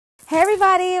Hey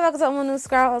everybody, welcome to my new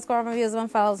Scar Reviews on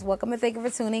Files. Welcome and thank you for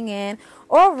tuning in.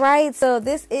 Alright, so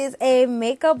this is a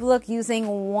makeup look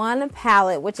using one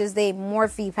palette, which is the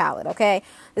Morphe palette, okay?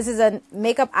 This is a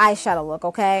makeup eyeshadow look,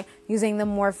 okay? Using the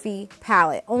Morphe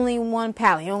palette. Only one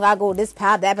palette. You don't gotta go this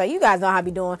palette, that palette. You guys know how I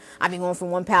be doing. I be going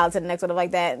from one palette to the next, sort of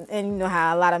like that. And you know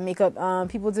how a lot of makeup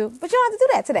people do. But you don't have to do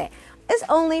that today. It's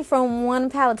only from one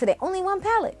palette today. Only one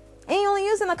palette. And you're only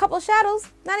using a couple of shadows.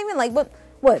 Not even like, but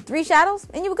what, 3 shadows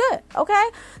and you were good, okay?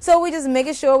 So we just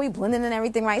making sure we blending and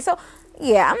everything right. So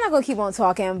yeah, I'm not gonna keep on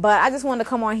talking, but I just wanted to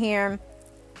come on here,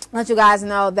 let you guys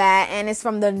know that, and it's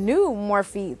from the new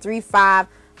Morphe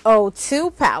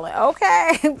 3502 palette,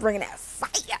 okay? Bringing that fire.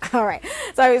 All right,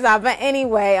 sorry, but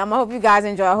anyway, I hope you guys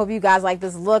enjoy. I hope you guys like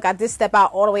this look. I did step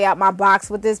out all the way out my box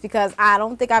with this because I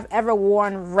don't think I've ever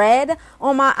worn red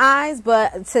on my eyes,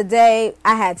 but today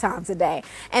I had time today,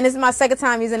 and this is my second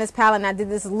time using this palette, and I did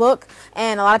this look,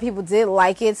 and a lot of people did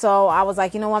like it, so I was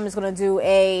like, you know what, I'm just gonna do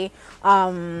a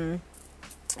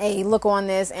look on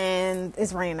this, and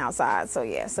it's raining outside, so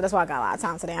yeah, so that's why I got a lot of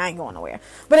time today. I ain't going nowhere,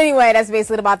 but anyway, that's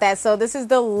basically about that. So this is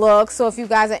the look. So if you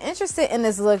guys are interested in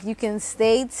this look, you can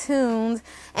stay tuned,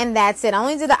 and that's it. I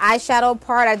only did the eyeshadow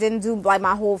part. I didn't do like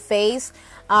my whole face,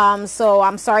 so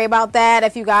I'm sorry about that.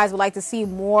 If you guys would like to see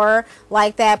more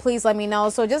like that, please let me know.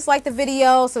 So just like the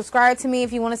video, subscribe to me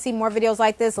if you want to see more videos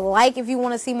like this, like if you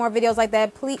want to see more videos like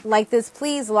that, please like this,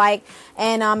 please like,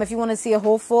 and if you want to see a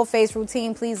whole full face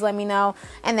routine, please let me know.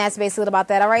 And that's basically about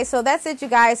that. All right, so that's it, you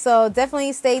guys. So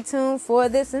definitely stay tuned for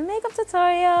this makeup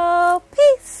tutorial.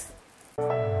 Peace.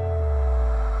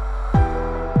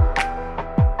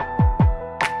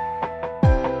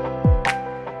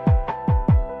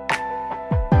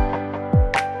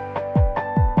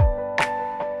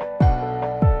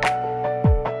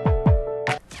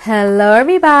 Hello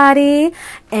everybody,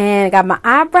 and I got my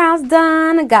eyebrows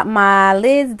done, got my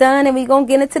lids done, and we gonna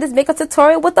get into this makeup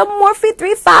tutorial with the Morphe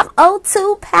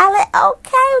 3502 palette.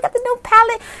 Okay, we got the new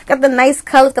palette, got the nice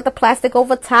colors, got the plastic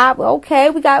over top. Okay,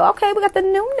 we got the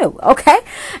new, okay,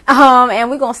 and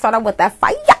we're gonna start out with that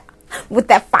fire,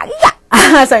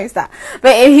 sorry, stop.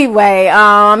 But anyway,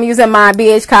 I'm using my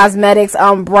BH Cosmetics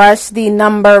brush, the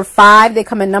number 5. They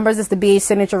come in numbers. It's the BH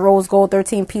Signature Rose Gold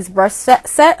 13-piece brush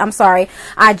set. I'm sorry,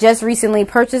 I just recently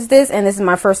purchased this, and this is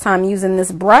my first time using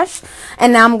this brush.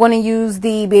 And now I'm going to use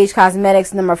the BH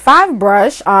Cosmetics number 5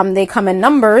 brush. They come in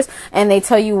numbers, and they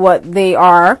tell you what they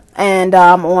are, and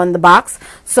on the box.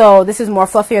 So this is more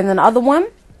fluffier than the other one.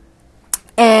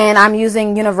 And I'm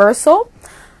using Universal.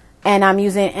 And I'm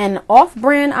using an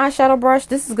off-brand eyeshadow brush.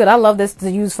 This is good. I love this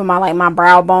to use for my my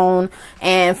brow bone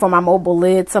and for my mobile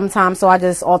lid sometimes. So I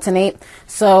just alternate.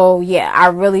 So yeah, I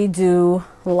really do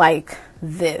like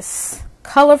this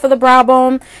color for the brow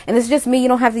bone, and it's just me. You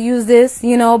don't have to use this,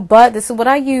 you know, but this is what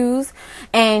I use,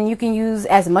 and you can use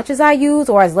as much as I use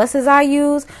or as less as I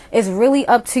use. It's really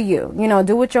up to you. You know,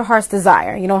 do what your heart's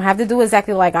desire. You don't have to do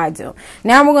exactly like I do.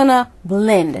 Now we're gonna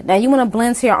blend. Now you want to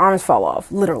blend till your arms fall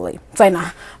off, literally. It's like,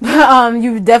 nah, but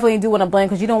you definitely do want to blend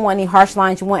because you don't want any harsh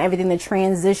lines. You want everything to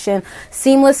transition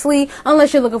seamlessly,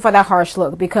 unless you're looking for that harsh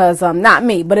look, because not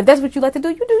me. But if that's what you like to do,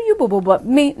 you do you, boo boo. But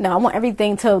me, no, I want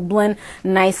everything to blend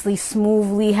nicely, smoothly,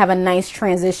 have a nice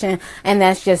transition, and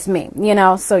that's just me, you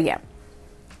know. So yeah,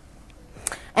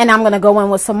 and I'm gonna go in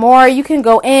with some more. You can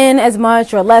go in as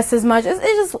much or less as much. It's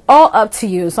just all up to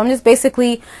you. So I'm just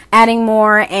basically adding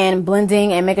more and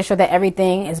blending and making sure that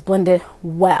everything is blended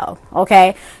well. Okay,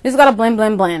 you just gotta blend,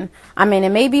 blend, blend. I mean, it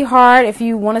may be hard. If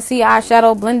you want to see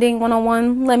eyeshadow blending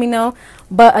 101, let me know.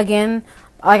 But again,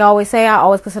 like I always say, I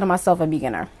always consider myself a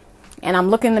beginner, and I'm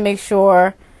looking to make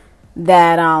sure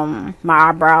that my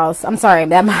eyebrows, I'm sorry,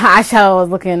 that my eyeshadow is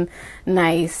looking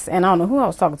nice. And I don't know who I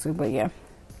was talking to, but yeah.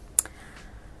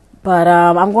 But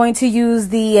I'm going to use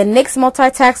the NYX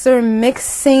Multi-Texture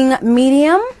Mixing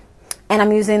Medium, and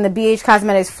I'm using the BH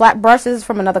Cosmetics flat brushes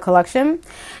from another collection.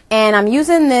 And I'm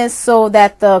using this so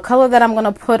that the color that I'm going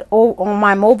to put on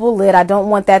my mobile lid, I don't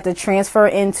want that to transfer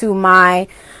into my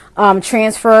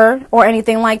transfer or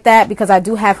anything like that, because I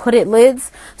do have hooded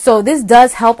lids. So this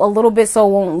does help a little bit so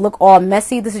it won't look all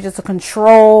messy. This is just to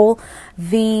control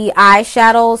the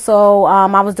eyeshadow. So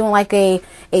I was doing like a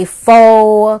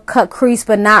faux cut crease,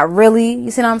 but not really, you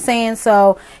see what I'm saying?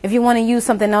 So if you want to use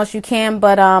something else, you can,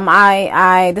 but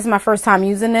this is my first time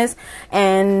using this,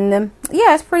 and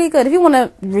yeah, it's pretty good. If you want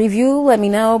to review, let me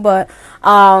know, but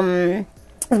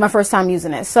This is my first time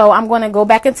using it. So I'm going to go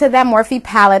back into that Morphe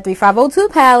palette, 3502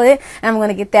 palette, and I'm going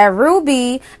to get that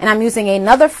ruby, and I'm using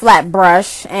another flat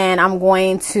brush, and I'm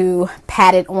going to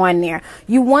pat it on there.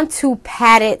 You want to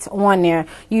pat it on there.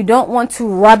 You don't want to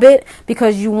rub it,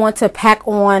 because you want to pack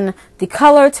on the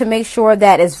color to make sure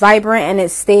that it's vibrant and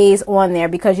it stays on there,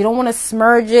 because you don't want to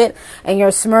smudge it and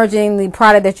you're smudging the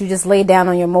product that you just laid down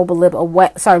on your mobile lid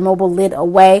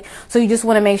away. So you just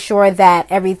want to make sure that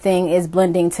everything is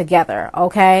blending together.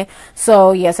 Okay,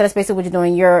 so yeah, so that's basically what you're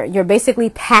doing. You're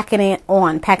basically packing it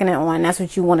on. That's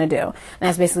what you want to do, and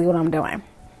that's basically what I'm doing.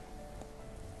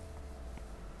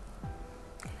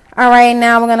 All right,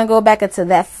 now we're going to go back into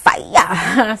that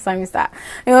fire. Sorry, stop.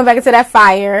 We're going back into that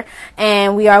fire,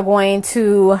 and we are going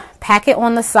to pack it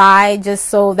on the side just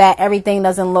so that everything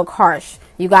doesn't look harsh.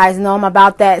 You guys know I'm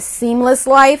about that seamless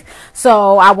life,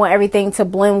 so I want everything to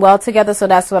blend well together, so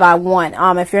that's what I want.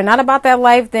 If you're not about that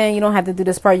life, then you don't have to do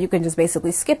this part. You can just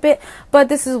basically skip it, but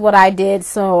this is what I did,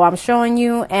 so I'm showing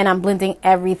you, and I'm blending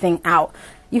everything out.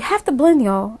 You have to blend,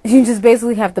 y'all. You just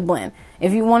basically have to blend.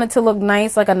 If you want it to look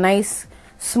nice, like a nice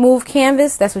smooth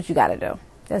canvas, that's what you got to do.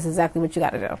 That's exactly what you got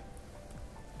to do.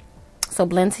 So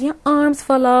blend to your arms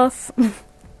full of.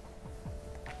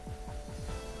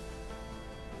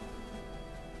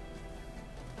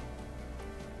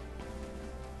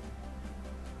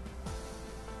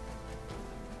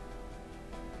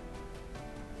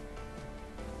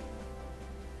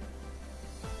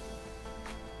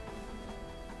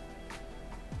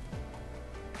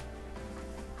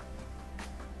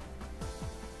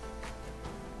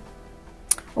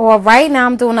 Well, right now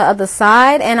I'm doing the other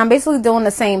side, and I'm basically doing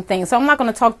the same thing. So I'm not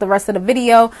going to talk the rest of the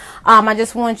video. I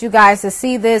just want you guys to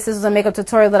see this. This is a makeup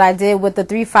tutorial that I did with the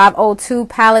 3502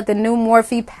 palette, the new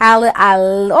Morphe palette.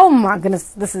 Oh my goodness,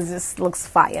 this is just looks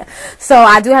fire. So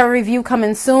I do have a review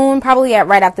coming soon, probably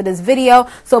right after this video.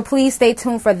 So please stay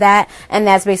tuned for that. And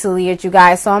that's basically it, you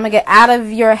guys. So I'm going to get out of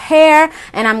your hair,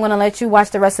 and I'm going to let you watch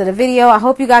the rest of the video. I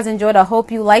hope you guys enjoyed. I hope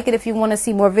you like it. If you want to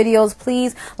see more videos,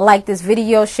 please like this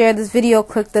video, share this video,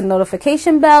 click the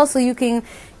notification bell so you can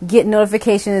get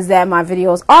notifications that my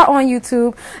videos are on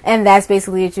YouTube. And that's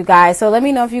basically it, you guys. So let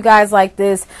me know if you guys like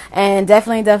this, and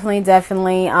definitely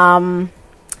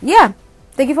yeah,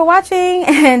 thank you for watching,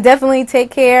 and definitely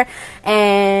take care.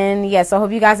 And yes, I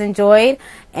hope you guys enjoyed,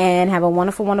 and have a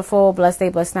wonderful blessed day,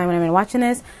 blessed night whenever you're watching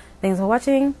this. Thanks for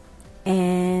watching,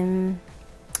 and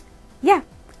yeah,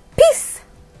 peace.